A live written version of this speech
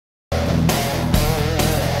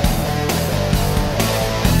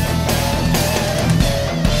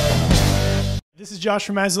This is Josh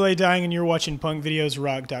from As I Lay Dying, and you're watching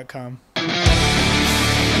punkvideosrock.com.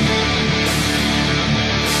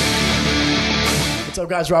 What's up,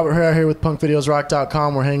 guys? Robert Herrera here with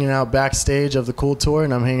punkvideosrock.com. We're hanging out backstage of the Cool Tour,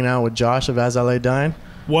 and I'm hanging out with Josh of As I Lay Dying.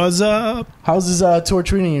 What's up? How's this tour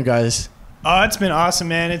treating you guys? It's been awesome,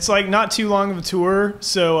 man. It's like not too long of a tour,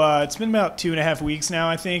 so it's been about 2.5 weeks now,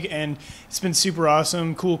 I think, and it's been super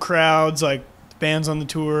awesome. Cool crowds, like bands on the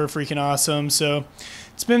tour, freaking awesome. So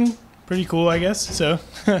it's been pretty cool, I guess. So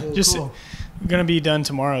just cool. Gonna be done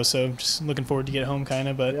tomorrow, so just looking forward to get home, kind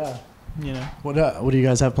of. But yeah, you know, what do you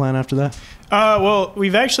guys have planned after that? Well,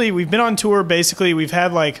 we've been on tour. Basically, we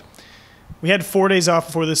had 4 days off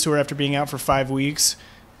before this tour after being out for 5 weeks.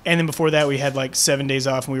 And then before that, we had like 7 days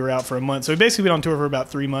off, and we were out for a month. So we've basically been on tour for about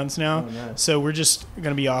 3 months now. Oh, nice. So we're just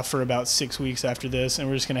going to be off for about 6 weeks after this, and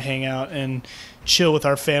we're just going to hang out and chill with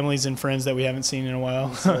our families and friends that we haven't seen in a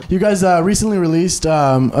while. You guys recently released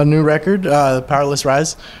a new record, Powerless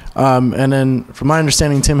Rise. And then, from my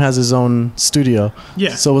understanding, Tim has his own studio.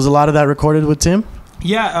 Yeah. So was a lot of that recorded with Tim?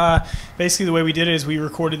 Yeah, basically the way we did it is we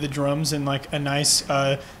recorded the drums in like a nice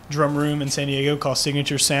drum room in San Diego called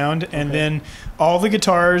Signature Sound, and then all the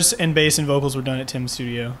guitars and bass and vocals were done at Tim's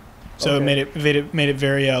studio. So it made it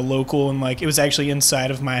very local, and like it was actually inside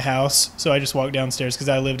of my house. So I just walked downstairs because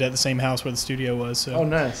I lived at the same house where the studio was. So. Oh,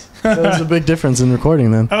 nice. So there's a big difference in recording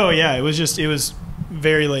then. Oh yeah, it was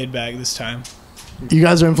very laid back this time. You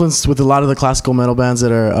guys are influenced with a lot of the classical metal bands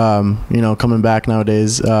that are, coming back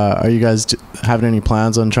nowadays. Are you guys having any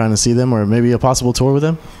plans on trying to see them, or maybe a possible tour with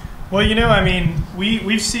them? Well, I mean,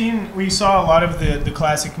 we saw a lot of the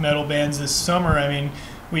classic metal bands this summer. I mean,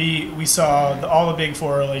 we saw all the big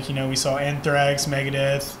four, like we saw Anthrax,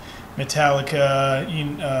 Megadeth,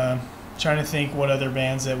 Metallica. Trying to think what other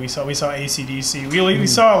bands that we saw. We saw AC/DC. We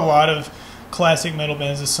saw a lot of classic metal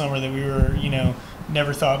bands this summer that we were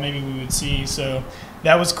never thought maybe we would see. So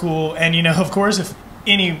that was cool. And of course, if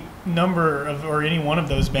any number of or any one of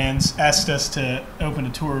those bands asked us to open a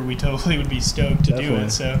tour, we totally would be stoked to do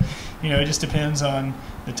it. So it just depends on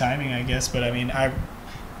the timing, I guess. But I mean,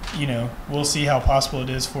 we'll see how possible it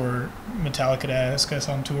is for Metallica to ask us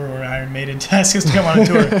on tour, or Iron Maiden to ask us to come on a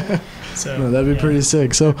tour. So no, that'd be pretty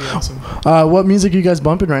sick. So awesome. What music are you guys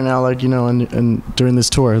bumping right now, like and during this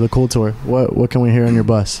tour, the Cool Tour? What can we hear on your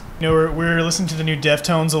bus? We're listening to the new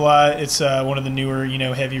Deftones a lot. It's one of the newer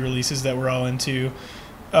heavy releases that we're all into.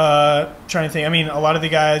 Trying to think. I mean, a lot of the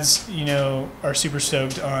guys, are super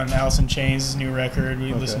stoked on Alice in Chains' new record.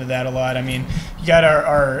 We listen to that a lot. I mean, you got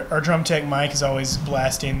our drum tech Mike is always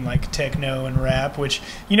blasting like techno and rap, which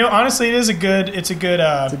honestly it's a good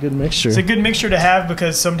mixture. It's a good mixture to have,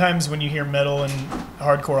 because sometimes when you hear metal and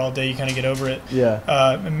hardcore all day, you kind of get over it. Yeah.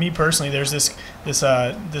 And me personally, there's this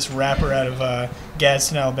rapper out of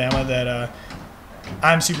Gadsden, Alabama that.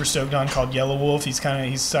 I'm super stoked on, called Yellow Wolf. He's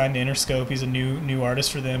signed to Interscope. He's a new artist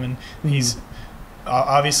for them, and he's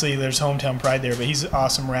obviously there's hometown pride there, but he's an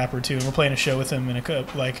awesome rapper too. And we're playing a show with him in a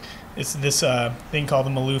cup, like it's this thing called the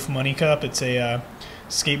Maloof Money Cup. It's a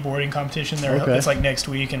skateboarding competition there. It's like next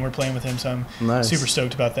week, and we're playing with him, so I'm super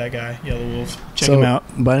stoked about that guy, Yellow Wolf. Check him out.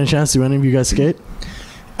 By any chance, do any of you guys skate?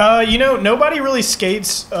 Nobody really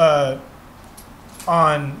skates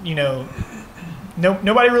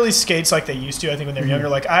nobody really skates like they used to, I think, when they were younger.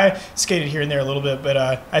 Like, I skated here and there a little bit, but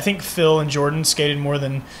I think Phil and Jordan skated more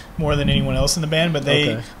than anyone else in the band, but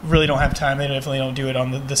they really don't have time. They definitely don't do it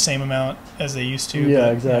on the same amount as they used to.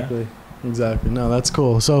 Yeah, exactly. Exactly. No, that's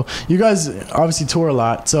cool. So you guys obviously tour a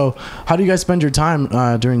lot. So how do you guys spend your time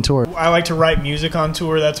during tour? I like to write music on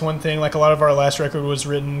tour. That's one thing. Like, a lot of our last record was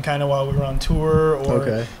written kind of while we were on tour,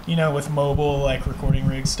 or with mobile, like, recording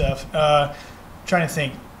rig stuff. Trying to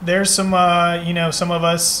think. There's some, some of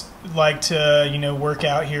us like to, work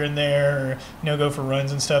out here and there, or, go for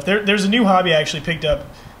runs and stuff. There's a new hobby I actually picked up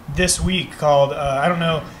this week called, I don't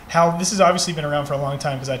know how, this has obviously been around for a long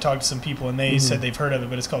time, because I talked to some people and they said they've heard of it,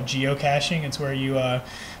 but it's called geocaching. It's where you,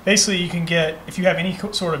 basically you can get, if you have any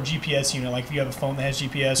sort of GPS unit, like if you have a phone that has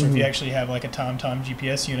GPS, or if you actually have like a TomTom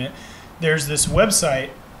GPS unit, there's this website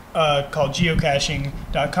called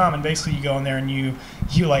geocaching.com, and basically you go in there and you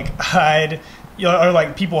like hide, or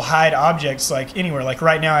like people hide objects like anywhere. Like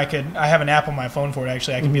right now I have an app on my phone for it,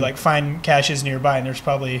 actually. I can be like, find caches nearby, and there's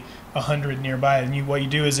probably 100 nearby, and what you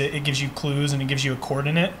do is it gives you clues, and it gives you a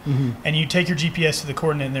coordinate, and you take your GPS to the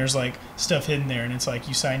coordinate, and there's like stuff hidden there, and it's like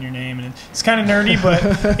you sign your name, and it's kind of nerdy,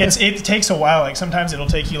 but it takes a while. Like sometimes it'll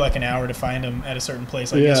take you like an hour to find them at a certain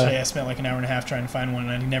place. Like yesterday I spent like an hour and a half trying to find one,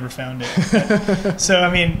 and I never found it. So I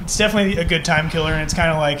mean, it's definitely a good time killer, and it's kind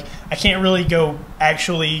of like I can't really go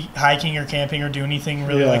actually hiking or camping or do anything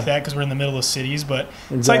really like that, because we're in the middle of cities, but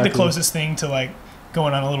it's like the closest thing to like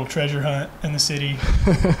going on a little treasure hunt in the city.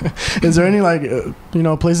 Is there any like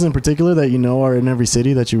places in particular that are in every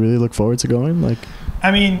city that you really look forward to going? Like,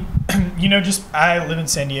 I mean, just I live in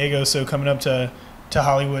San Diego, so coming up to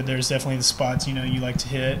Hollywood, there's definitely the spots you like to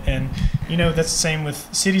hit, and that's the same with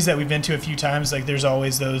cities that we've been to a few times. Like, there's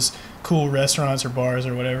always those cool restaurants or bars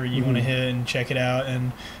or whatever you want to hit and check it out.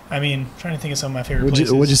 And I mean, I'm trying to think of some of my favorite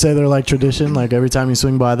places. Would you say they're like tradition? Like every time you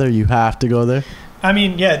swing by there, you have to go there? I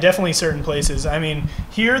mean, yeah, definitely certain places. I mean,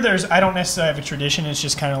 here I don't necessarily have a tradition. It's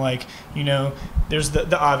just kind of like, there's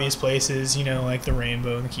the obvious places, like the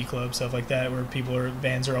Rainbow and the Key Club, stuff like that, where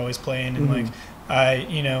bands are always playing. And like,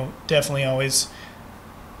 I, definitely always,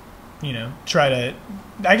 try to,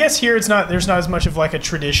 I guess here there's not as much of like a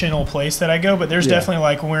traditional place that I go, but there's definitely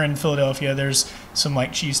like when we're in Philadelphia, there's some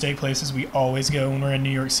like cheesesteak places we always go. When we're in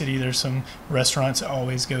New York City, there's some restaurants I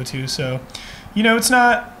always go to. So,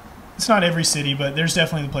 it's not every city, but there's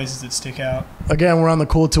definitely the places that stick out. Again, we're on the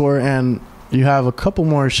Cool Tour, and you have a couple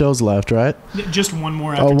more shows left, right? Just one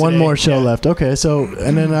more after one today. More show left. Okay, so,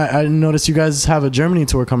 and then I noticed you guys have a Germany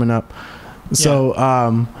tour coming up. So,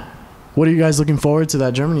 what are you guys looking forward to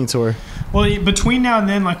that Germany tour? Well, between now and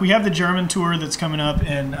then, like, we have the German tour that's coming up,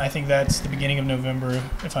 and I think that's the beginning of November,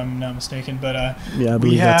 if I'm not mistaken. But yeah, I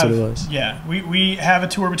believe that's what it was. Yeah, we have a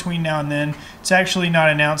tour between now and then. It's actually not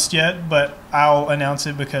announced yet, but I'll announce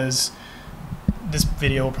it because this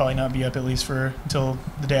video will probably not be up at least until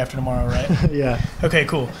the day after tomorrow, right? Yeah. Okay,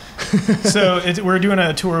 cool. So we're doing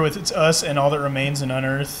a tour with It's Us and All That Remains and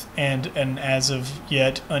Unearth and an as of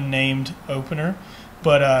yet unnamed opener.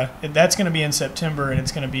 But that's going to be in September, and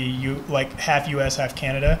it's going to be like half U.S., half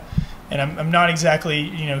Canada. And I'm not exactly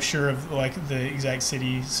sure of like the exact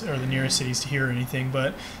cities or the nearest cities to here or anything,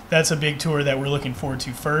 but that's a big tour that we're looking forward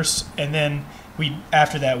to first. And then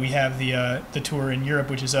after that we have the tour in Europe,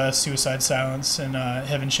 which is Us, Suicide Silence, and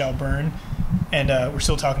Heaven Shall Burn. And we're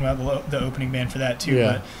still talking about the opening band for that too.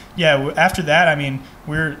 Yeah. But yeah, after that, I mean,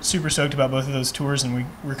 we're super stoked about both of those tours, and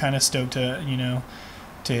we're kind of stoked to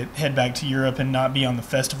head back to Europe and not be on the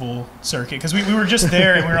festival circuit, because we were just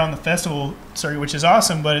there and we were on the festival circuit, which is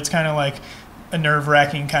awesome, but it's kind of like a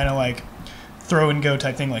nerve-wracking kind of like throw and go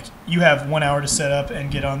type thing. Like, you have 1 hour to set up and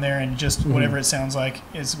get on there, and just whatever it sounds like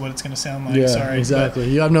is what it's going to sound like. Yeah, sorry, exactly.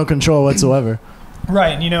 But you have no control whatsoever.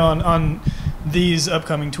 Right. And on these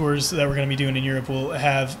upcoming tours that we're going to be doing in Europe, we'll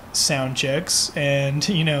have sound checks and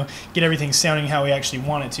get everything sounding how we actually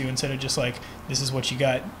want it to, instead of just like, this is what you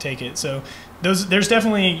got, take it. So there's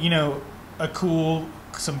definitely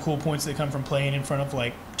some cool points that come from playing in front of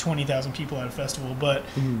like 20,000 people at a festival, but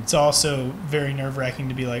it's also very nerve-wracking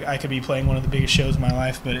to be like, I could be playing one of the biggest shows of my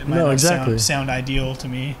life, but it might not sound ideal to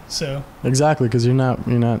me. So exactly, because you're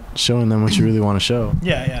not showing them what you really want to show.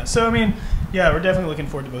 Yeah. So I mean, yeah, we're definitely looking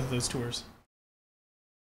forward to both of those tours.